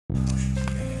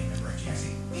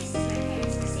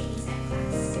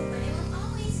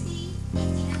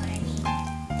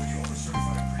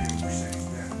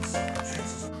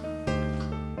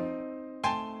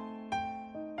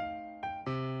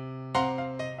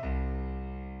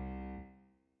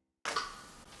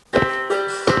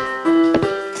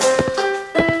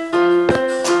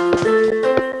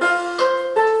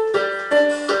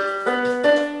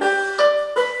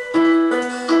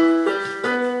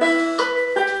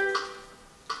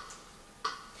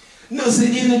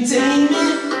Nothing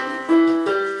entertainment.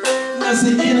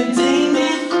 Nothing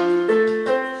entertainment.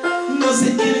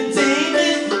 Nothing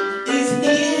entertainment is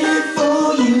here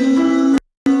for you.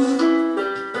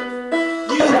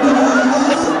 You.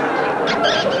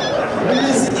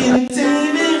 Nothing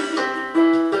entertainment.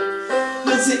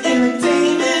 Nothing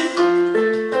entertainment.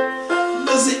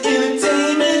 Nothing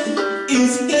entertainment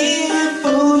is here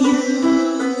for you.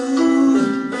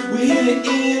 We're here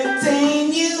to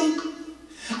entertain you.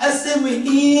 I said we're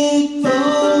here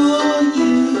for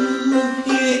you.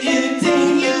 Here to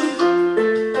entertain you.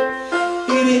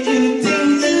 Here to entertain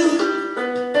you.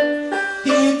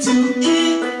 Here to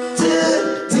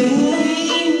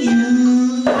entertain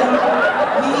you.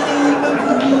 Me and my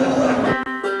crew.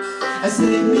 I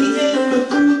said me and my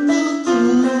crew.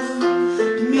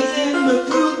 Me and my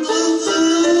crew.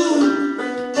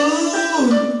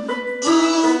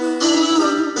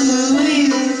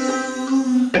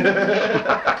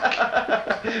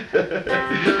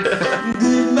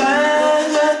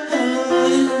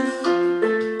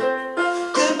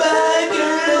 Goodbye,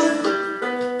 girl.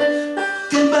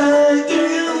 Goodbye,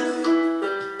 girl.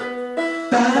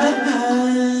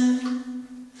 Bye.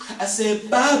 I said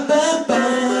bye, bye,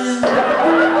 bye.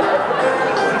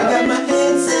 I got my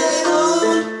headset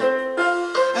on.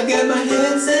 I got my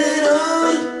headset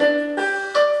on,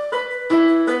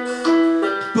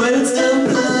 but it's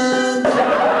unplugged.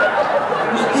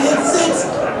 My headset's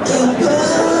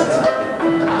unplugged. I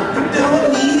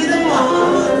don't need them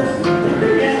on.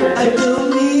 I don't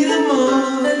need them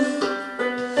on.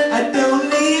 I don't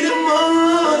need them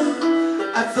on.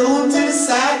 I throw them to the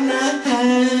side now.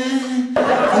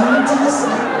 Throw them to the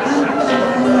side.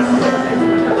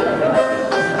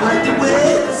 Like the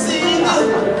wedding singer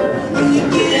when you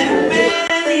get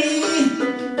married.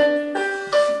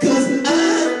 'Cause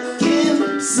I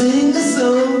can sing a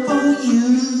song for you.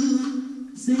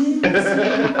 Sing a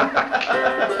song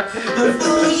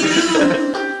for you.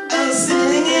 I'll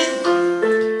sing it.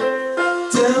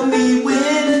 Tell me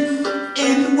when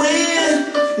and where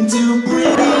to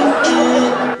bring it.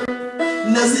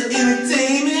 Nothing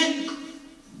entertainment.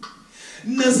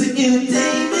 Nothing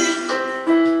entertainment.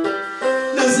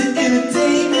 Nothing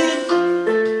entertainment.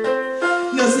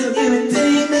 Nothing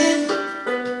entertainment.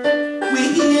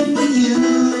 We're here for you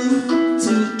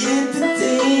to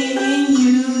entertain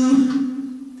you.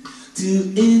 To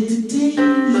entertain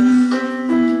you.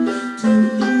 To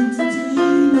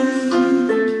entertain you.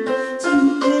 To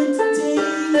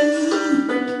entertain you.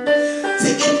 To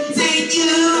entertain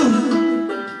you.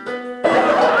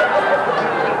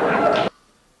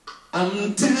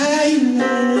 I'm tired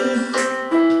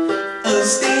of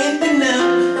standing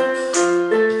up.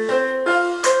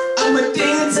 I'm a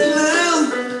dancer,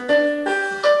 little,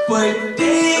 but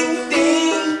ding,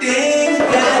 ding, ding,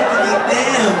 got to get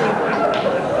down.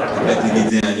 I got to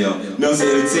get down, y'all. Nothing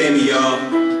entertainment, y'all.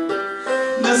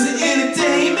 Nothing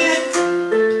entertainment.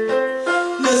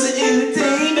 Nothing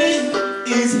entertainment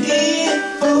is here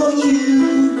for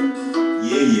you.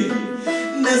 Yeah, yeah.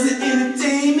 Nothing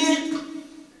entertainment.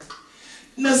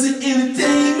 Nothing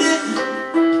entertainment.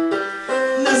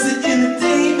 Nothing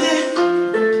entertainment.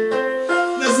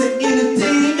 Nothing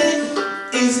entertainment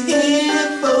is here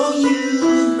for you.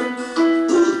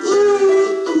 Ooh,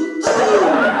 ooh, ooh, ooh.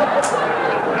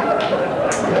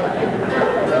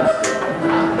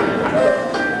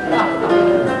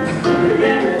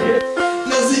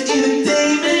 Nothing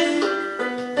entertainment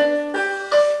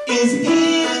is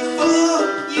here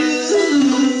for